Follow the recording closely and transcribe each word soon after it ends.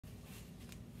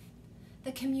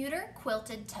The Commuter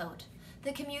Quilted Tote.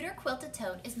 The Commuter Quilted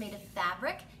Tote is made of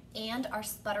fabric and our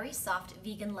buttery soft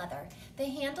vegan leather. The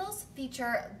handles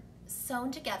feature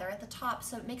sewn together at the top,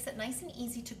 so it makes it nice and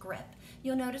easy to grip.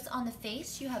 You'll notice on the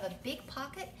face you have a big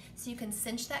pocket so you can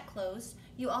cinch that closed.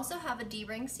 You also have a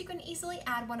D-ring so you can easily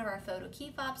add one of our photo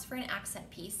key fobs for an accent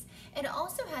piece. It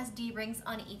also has D-rings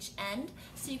on each end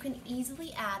so you can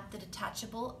easily add the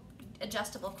detachable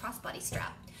adjustable crossbody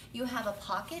strap. You have a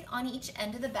pocket on each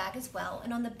end of the bag as well,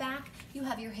 and on the back you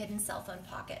have your hidden cell phone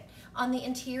pocket. On the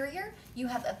interior you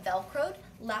have a velcroed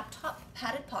laptop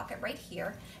padded pocket right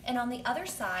here, and on the other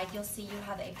side you'll see you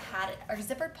have a padded or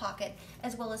zippered pocket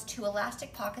as well as two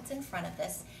elastic pockets in front of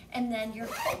this, and then your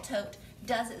full tote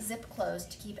does zip close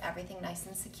to keep everything nice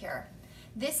and secure.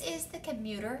 This is the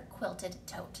Commuter Quilted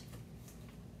Tote.